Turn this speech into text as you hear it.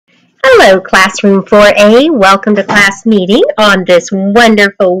Hello, Classroom 4A. Welcome to class meeting on this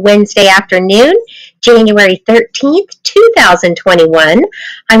wonderful Wednesday afternoon, January 13th, 2021.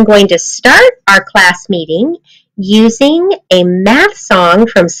 I'm going to start our class meeting using a math song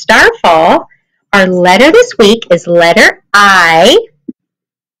from Starfall. Our letter this week is letter I.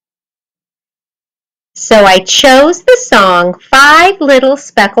 So I chose the song 5 Little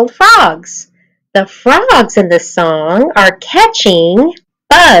Speckled Frogs. The frogs in the song are catching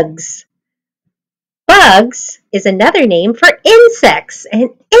bugs. Bugs is another name for insects, and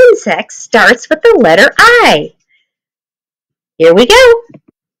insects starts with the letter I. Here we go.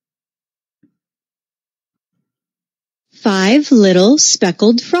 5 little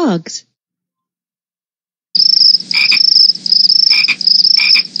speckled frogs.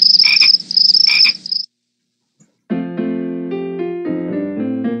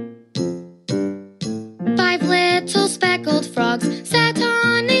 Five little speckled frogs sat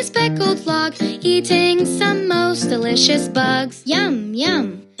on a speckled log, eating some most delicious bugs. Yum,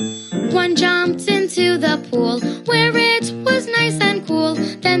 yum. One jumped into the pool, where it was nice and cool.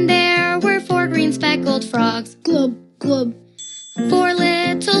 Then there were 4 green speckled frogs. Glub, glub. 4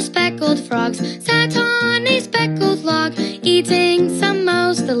 little speckled frogs sat on a speckled log, eating some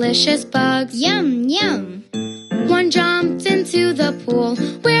most delicious bugs. Yum, yum. One jumped into the pool,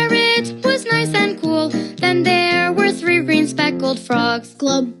 where it was nice and cool. Then there were 3 green speckled frogs.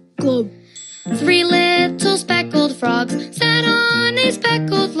 Glub, glub. 3 little speckled frogs sat on a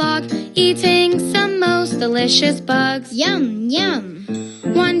speckled log, eating some most delicious bugs. Yum, yum.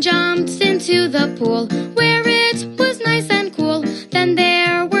 One jumped into the pool, where it was nice and cool. Then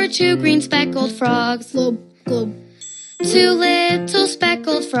there were 2 green speckled frogs. Glub, glub. 2 little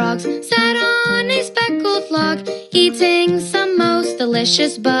speckled frogs sat on a speckled log, eating some most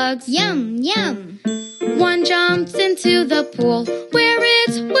delicious bugs. Yum, yum. One jumped into the pool, where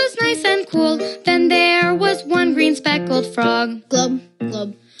it was nice and cool. Then there was 1 green speckled frog. Glub,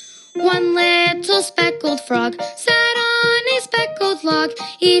 glub. 1 little speckled frog sat on a speckled log,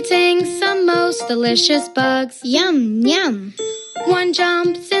 eating some most delicious bugs. Yum, yum. One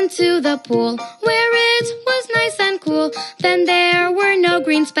jumped into the pool, where it was nice and cool. Then there were no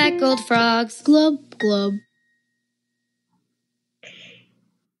green speckled frogs. Glub, glub.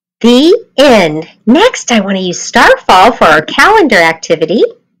 The end. Next, I want to use Starfall for our calendar activity.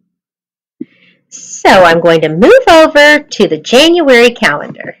 So I'm going to move over to the January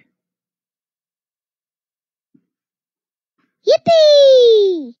calendar.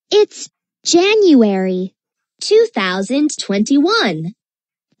 Yippee! It's January 2021.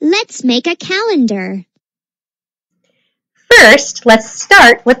 Let's make a calendar. First, let's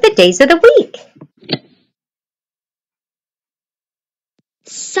start with the days of the week.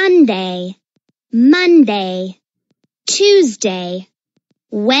 Sunday, Monday, Tuesday,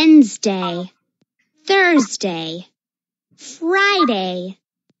 Wednesday, Thursday, Friday,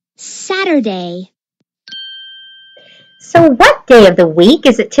 Saturday. So what day of the week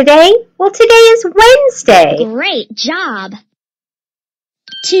is it today? Well, today is Wednesday. Great job!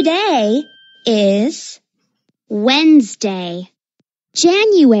 Today is Wednesday,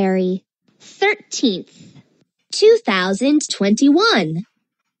 January 13th, 2021.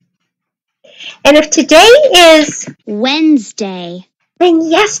 And if today is Wednesday, then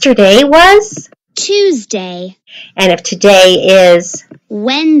yesterday was Tuesday. And if today is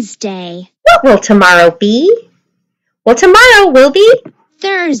Wednesday, what will tomorrow be? Well, tomorrow will be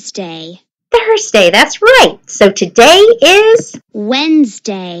Thursday. Thursday. That's right. So today is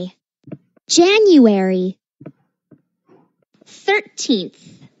Wednesday, January 13th,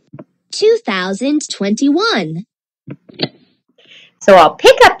 2021. So I'll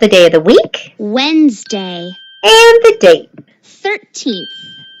pick up the day of the week Wednesday and the date. 13th.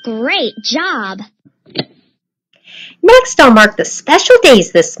 Great job! Next, I'll mark the special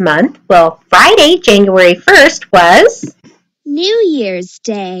days this month. Well, Friday, January 1st was New Year's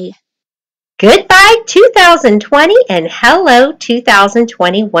Day. Goodbye 2020 and hello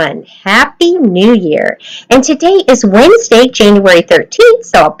 2021. Happy New Year. And today is Wednesday, January 13th,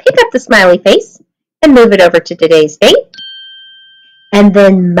 so I'll pick up the smiley face and move it over to today's date. And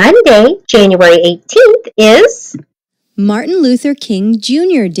then Monday, January 18th is Martin Luther King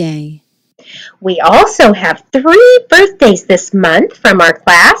Jr. Day. We also have 3 birthdays this month from our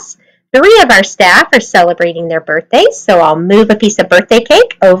class. 3 of our staff are celebrating their birthdays, so I'll move a piece of birthday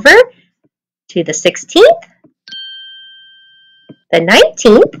cake over to the 16th, the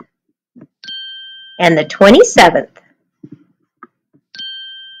 19th, and the 27th.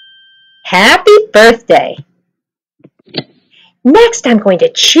 Happy birthday! Next, I'm going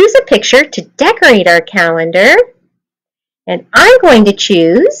to choose a picture to decorate our calendar. And I'm going to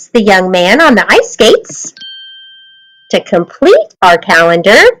choose the young man on the ice skates to complete our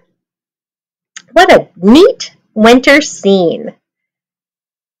calendar. What a neat winter scene.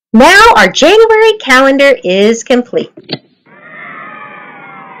 Now our January calendar is complete.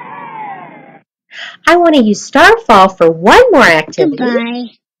 I want to use Starfall for one more activity. Goodbye.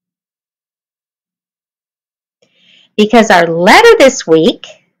 Because our letter this week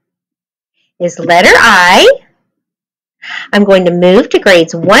is letter I. I'm going to move to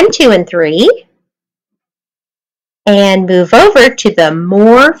grades 1, 2, and 3 and move over to the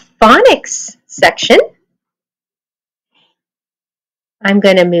More Phonics section. I'm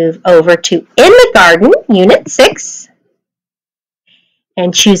going to move over to In the Garden, Unit 6,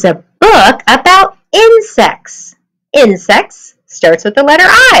 and choose a book about insects. Insects starts with the letter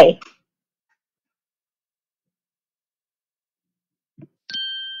I.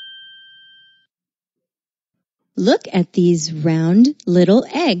 Look at these round little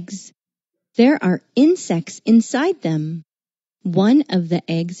eggs. There are insects inside them. One of the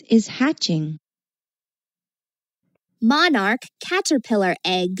eggs is hatching. Monarch caterpillar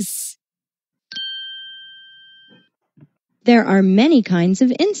eggs. There are many kinds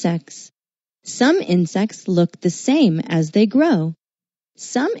of insects. Some insects look the same as they grow.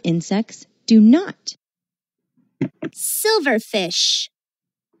 Some insects do not. Silverfish.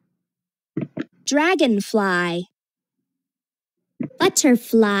 Dragonfly.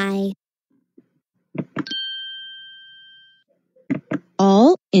 Butterfly.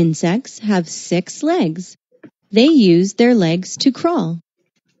 All insects have 6 legs. They use their legs to crawl.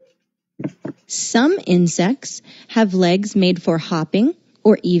 Some insects have legs made for hopping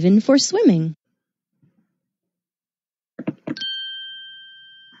or even for swimming.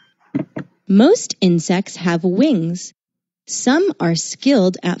 Most insects have wings. Some are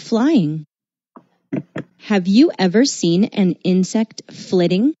skilled at flying. Have you ever seen an insect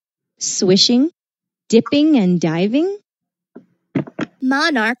flitting, swishing, dipping and diving?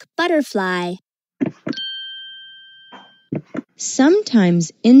 Monarch butterfly.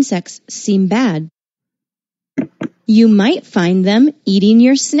 Sometimes insects seem bad. You might find them eating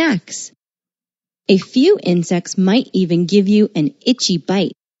your snacks. A few insects might even give you an itchy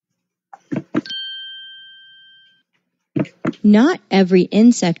bite. Not every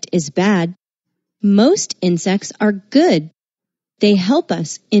insect is bad. Most insects are good. They help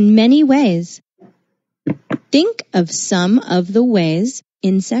us in many ways. Think of some of the ways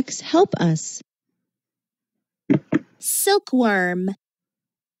insects help us. Silkworm.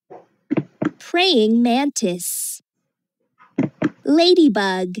 Praying mantis.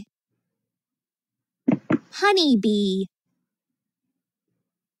 Ladybug. Honeybee.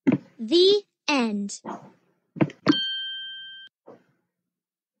 The end.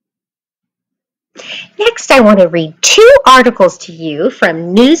 Next, I want to read 2 articles to you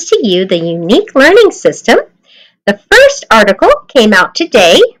from News to You, the Unique Learning System. The first article came out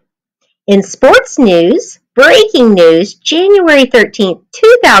today in Sports News, Breaking News, January 13th,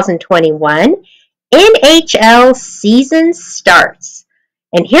 2021, NHL season starts.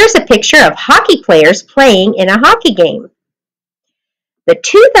 And here's a picture of hockey players playing in a hockey game. The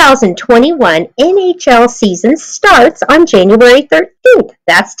 2021 NHL season starts on January 13th.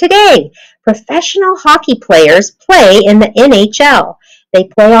 That's today. Professional hockey players play in the NHL. They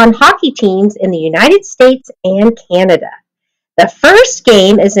play on hockey teams in the United States and Canada. The first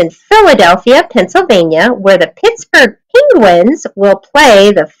game is in Philadelphia, Pennsylvania, where the Pittsburgh Penguins will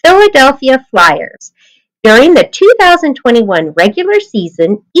play the Philadelphia Flyers. During the 2021 regular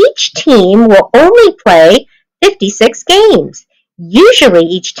season, each team will only play 56 games. Usually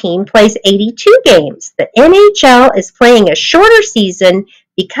each team plays 82 games. The NHL is playing a shorter season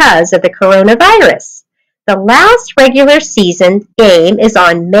because of the coronavirus. The last regular season game is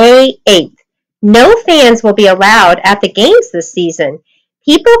on May 8th. No fans will be allowed at the games this season.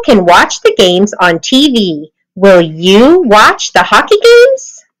 People can watch the games on TV. Will you watch the hockey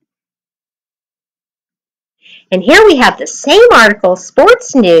games? And here we have the same article,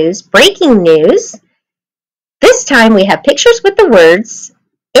 Sports News, Breaking News. This time we have pictures with the words,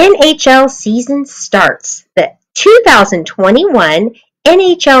 NHL season starts. The 2021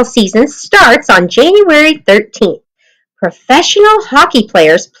 NHL season starts on January 13th. Professional hockey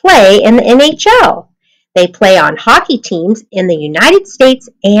players play in the NHL. They play on hockey teams in the United States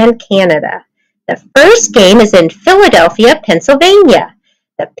and Canada. The first game is in Philadelphia, Pennsylvania.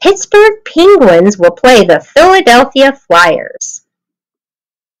 The Pittsburgh Penguins will play the Philadelphia Flyers.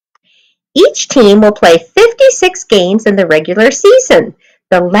 Each team will play 56 games in the regular season.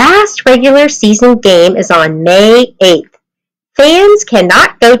 The last regular season game is on May 8th. Fans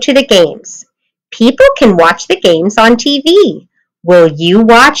cannot go to the games. People can watch the games on TV. Will you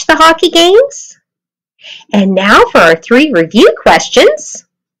watch the hockey games? And now for our 3 review questions.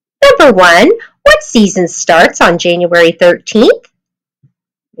 Number 1, what season starts on January 13th?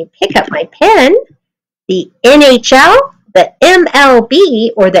 Let me pick up my pen. The NHL, the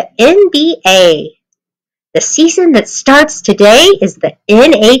MLB, or the NBA? The season that starts today is the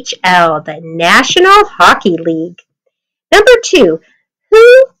NHL, the National Hockey League. Number 2,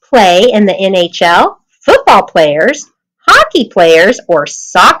 who play in the NHL? Football players, hockey players, or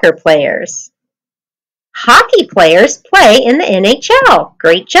soccer players? Hockey players play in the NHL.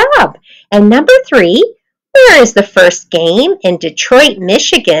 Great job. And number 3, where is the first game? In Detroit,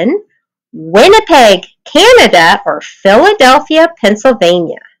 Michigan, Winnipeg, Canada, or Philadelphia,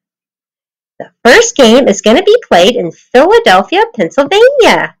 Pennsylvania? The first game is going to be played in Philadelphia,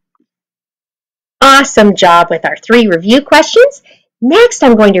 Pennsylvania. Awesome job with our 3 review questions. Next,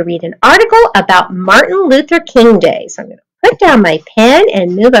 I'm going to read an article about Martin Luther King Day. So I'm going to put down my pen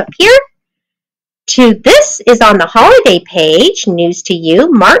and move up here. This is on the holiday page, News to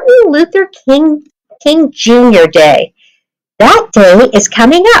You, Martin Luther King Jr. Day. That day is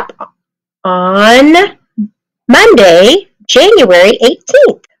coming up on Monday, January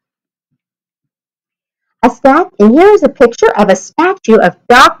 18th. And here is a picture of a statue of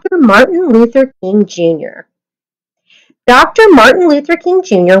Dr. Martin Luther King Jr. Dr. Martin Luther King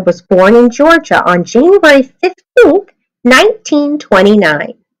Jr. was born in Georgia on January 15th,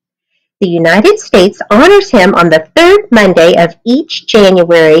 1929. The United States honors him on the 3rd Monday of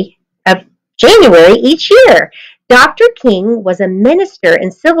January each year. Dr. King was a minister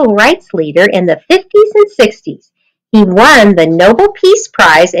and civil rights leader in the 50s and 60s. He won the Nobel Peace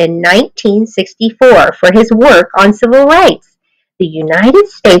Prize in 1964 for his work on civil rights. The United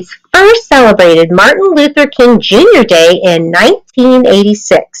States first celebrated Martin Luther King Jr. Day in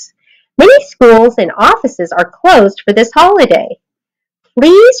 1986. Many schools and offices are closed for this holiday.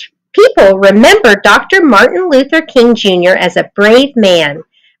 Please, people, remember Dr. Martin Luther King Jr. as a brave man,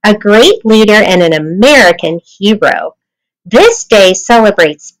 a great leader, and an American hero. This day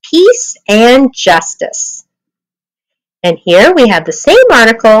celebrates peace and justice. And here we have the same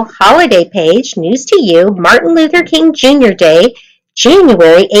article, holiday page, News to You, Martin Luther King Jr. Day,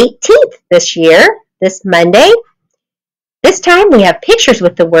 January 18th this Monday. This time we have pictures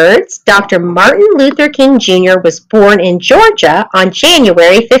with the words, Dr. Martin Luther King Jr. was born in Georgia on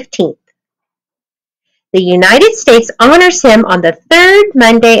January 15th. The United States honors him on the 3rd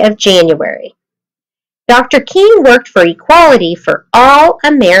Monday of January. Dr. King worked for equality for all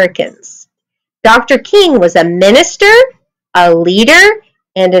Americans. Dr. King was a minister, a leader,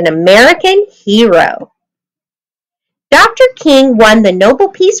 and an American hero. Dr. King won the Nobel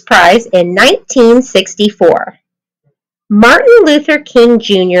Peace Prize in 1964. Martin Luther King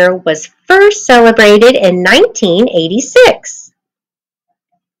Jr. was first celebrated in 1986.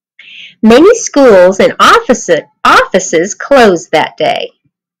 Many schools and offices closed that day.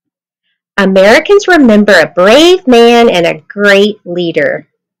 Americans remember a brave man and a great leader.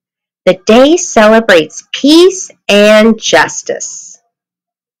 The day celebrates peace and justice.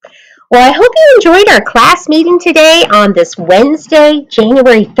 Well, I hope you enjoyed our class meeting today on this Wednesday,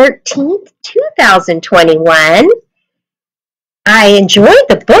 January 13th, 2021. I enjoyed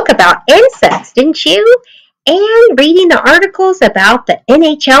the book about insects, didn't you? And reading the articles about the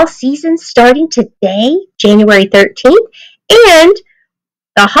NHL season starting today, January 13th, and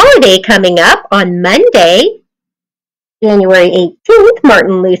the holiday coming up on Monday, January 18th,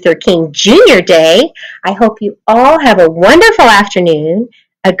 Martin Luther King Jr. Day. I hope you all have a wonderful afternoon,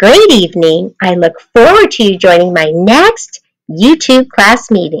 a great evening. I look forward to you joining my next YouTube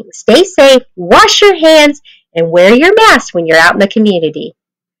class meeting. Stay safe, wash your hands, and wear your mask when you're out in the community.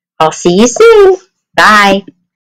 I'll see you soon. Bye.